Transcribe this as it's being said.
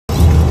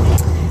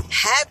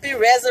Happy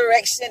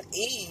Resurrection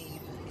Eve.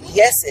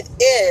 Yes, it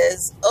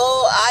is.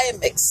 Oh, I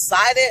am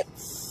excited.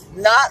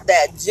 Not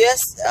that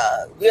just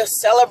we're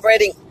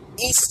celebrating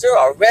Easter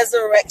or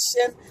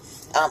resurrection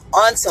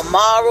on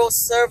tomorrow's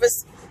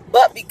service,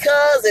 but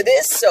because it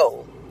is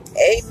so.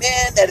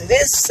 Amen. That it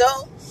is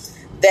so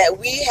that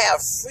we have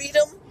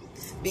freedom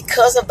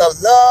because of the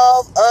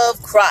love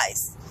of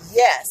Christ.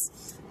 Yes.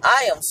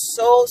 I am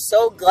so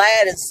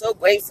glad and so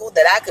grateful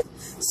that I could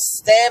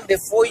stand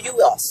before you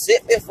or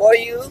sit before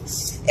you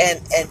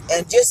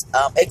and just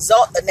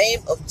exalt the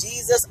name of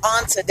Jesus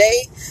on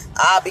today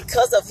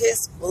because of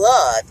his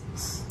blood.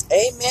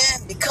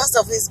 Amen. Because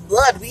of his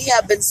blood, we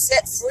have been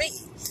set free.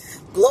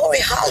 Glory,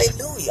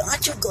 hallelujah.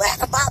 Aren't you glad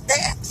about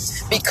that?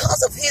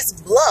 Because of his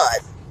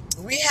blood,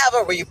 we have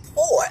a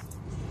report.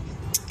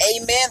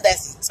 Amen.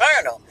 That's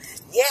eternal.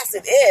 Yes,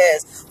 it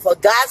is. For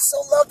God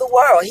so loved the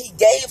world, he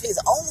gave his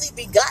only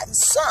begotten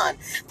Son,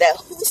 that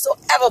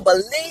whosoever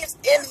believes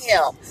in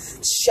him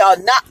shall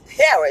not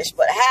perish,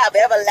 but have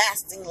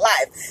everlasting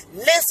life.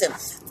 Listen,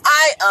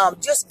 I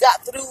just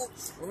got through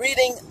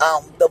reading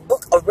the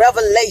book of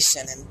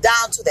Revelation, and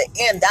down to the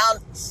end,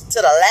 down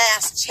to the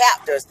last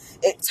chapters,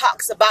 it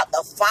talks about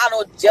the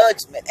final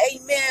judgment.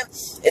 Amen.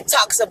 It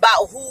talks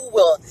about who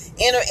will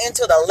enter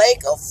into the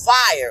lake of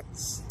fire.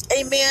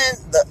 Amen.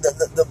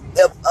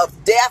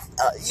 Of death,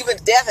 even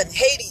death and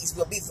Hades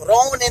will be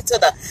thrown into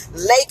the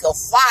lake of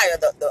fire,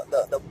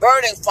 the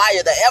burning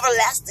fire, the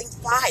everlasting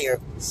fire.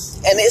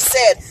 And it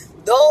said,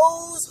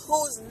 those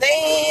whose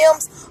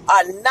names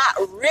are not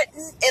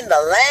written in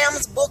the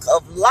Lamb's book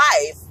of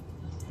life,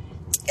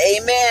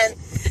 amen,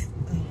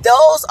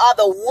 those are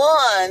the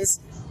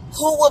ones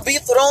who will be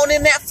thrown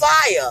in that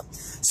fire.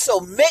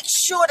 So make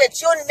sure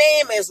that your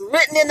name is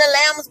written in the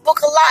Lamb's book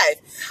of life.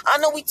 I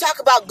know we talk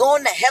about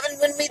going to heaven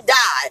when we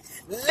die.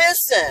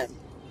 Listen,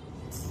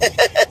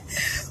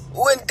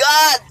 when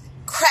God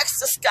cracks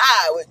the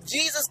sky, with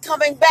Jesus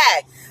coming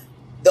back,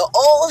 the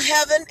old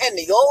heaven and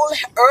the old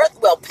earth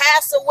will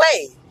pass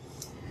away.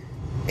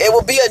 It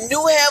will be a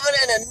new heaven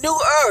and a new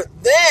earth.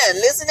 Then,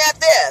 listen at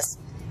this.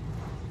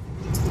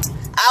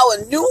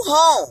 Our new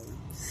home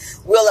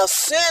will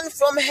ascend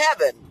from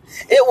heaven.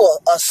 It will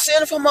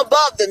ascend from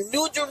above, the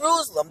New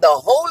Jerusalem, the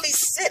holy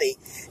city.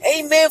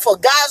 Amen. For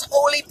God's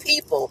holy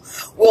people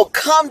will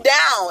come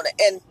down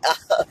and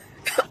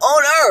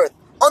on earth,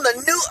 on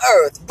the new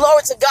earth.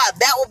 Glory to God.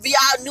 That will be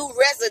our new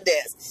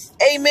residence.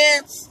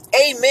 Amen.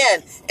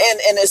 Amen.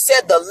 And it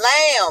said the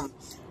Lamb,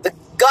 the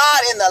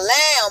God and the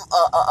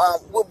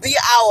Lamb will be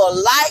our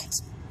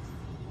light.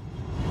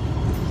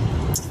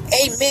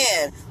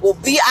 Amen. Will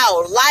be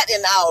our light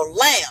and our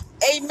lamp.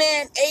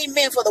 Amen.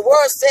 Amen. For the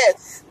word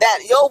says that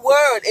your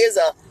word is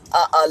a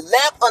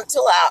lamp unto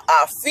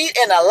our feet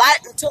and a light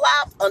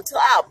unto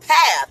our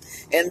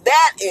path. And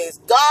that is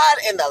God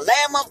and the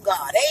Lamb of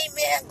God.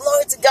 Amen.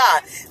 Glory to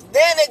God.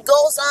 Then it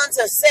goes on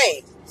to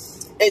say,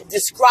 it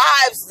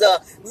describes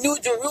the New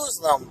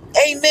Jerusalem.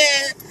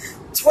 Amen.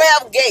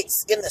 12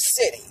 gates in the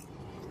city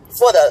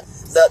for the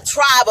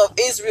tribe of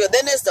Israel.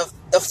 Then there's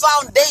the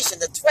foundation,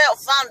 the 12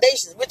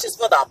 foundations, which is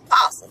for the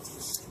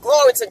apostles.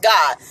 Glory to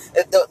God.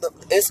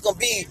 It's going to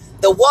be,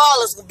 the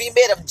wall is going to be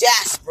made of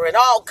jasper and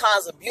all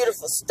kinds of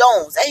beautiful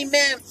stones.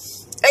 Amen.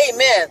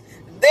 Amen.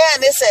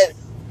 Then it said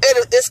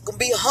it's going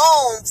to be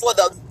home for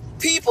the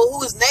people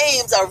whose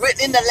names are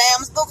written in the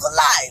Lamb's book of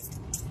life.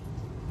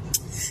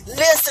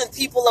 Listen,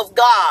 people of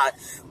God.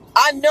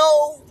 I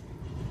know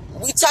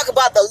we talk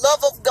about the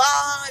love of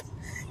God,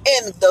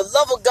 and the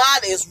love of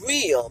God is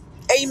real.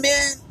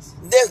 Amen.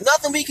 There's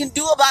nothing we can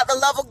do about the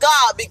love of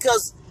God,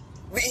 because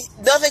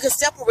nothing can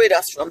separate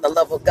us from the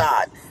love of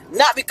God.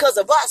 Not because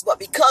of us, but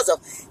because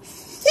of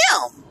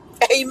him.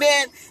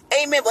 Amen.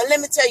 Amen. But let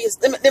me tell you,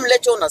 let me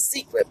let you on a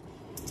secret.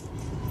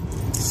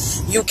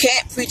 You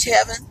can't preach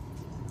heaven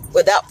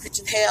without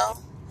preaching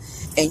hell.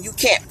 And you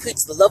can't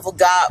preach the love of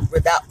God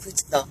without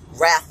preaching the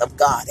wrath of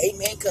God.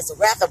 Amen. Because the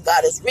wrath of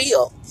God is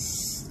real.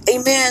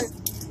 Amen.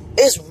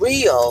 It's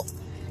real.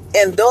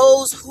 And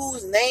those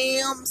whose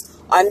names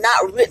are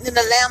not written in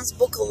the Lamb's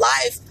book of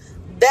life,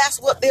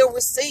 that's what they'll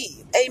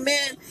receive.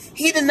 Amen.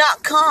 He did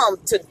not come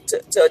to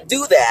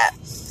do that.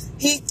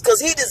 Because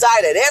he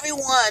desired that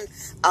everyone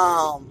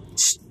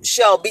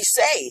shall be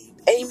saved.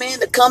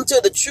 Amen. To come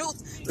to the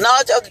truth,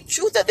 knowledge of the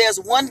truth, that there's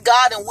one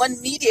God and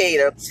one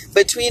mediator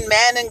between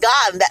man and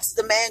God, and that's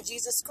the man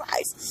Jesus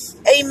Christ.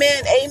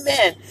 Amen.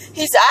 Amen.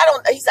 He said, I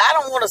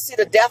don't want to see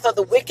the death of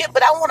the wicked,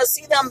 but I want to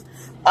see them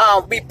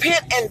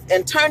repent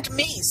and turn to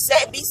me,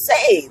 be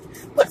saved.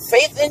 Put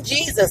faith in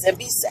Jesus and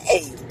be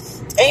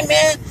saved.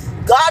 Amen.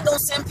 God don't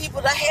send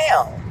people to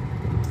hell.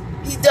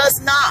 He does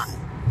not.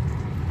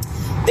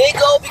 They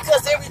go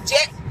because they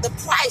reject the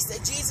price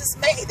that Jesus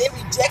made. They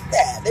reject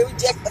that. They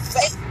reject the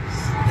faith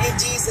in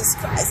Jesus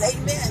Christ.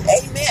 Amen.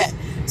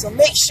 Amen. So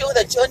make sure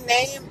that your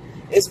name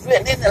is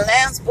written in the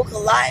Lamb's book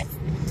of life.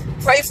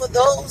 Pray for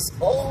those,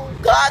 oh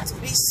God, to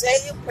be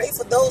saved. Pray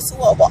for those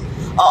who are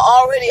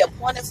already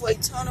appointed for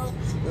eternal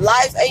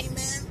life.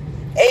 Amen.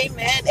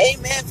 Amen.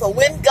 Amen. For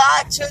when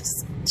God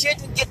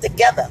children get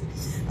together,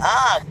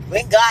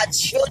 When God's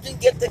children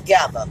get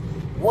together,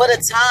 what a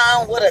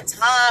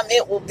time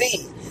it will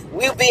be.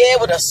 We'll be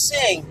able to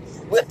sing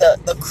with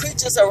the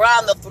creatures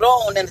around the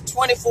throne and the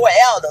 24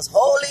 elders.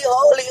 Holy,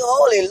 holy,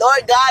 holy,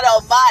 Lord God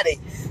Almighty.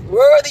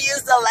 Worthy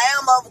is the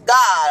Lamb of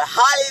God.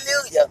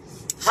 Hallelujah.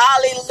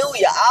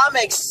 Hallelujah. I'm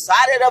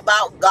excited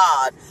about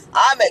God.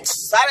 I'm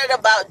excited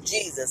about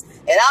Jesus.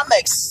 And I'm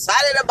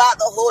excited about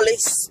the Holy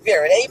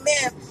Spirit.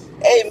 Amen.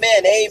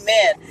 Amen.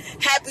 Amen.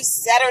 Happy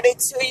Saturday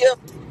to you.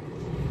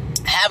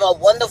 Have a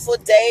wonderful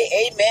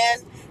day. Amen.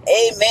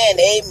 Amen.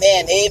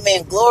 Amen.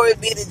 Amen. Glory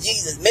be to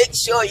Jesus. Make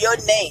sure your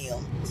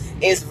name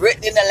is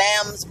written in the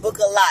Lamb's Book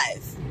of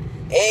Life.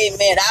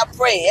 Amen. I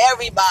pray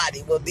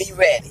everybody will be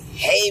ready.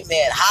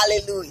 Amen.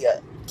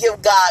 Hallelujah.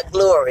 Give God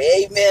glory.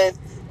 Amen.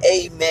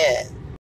 Amen.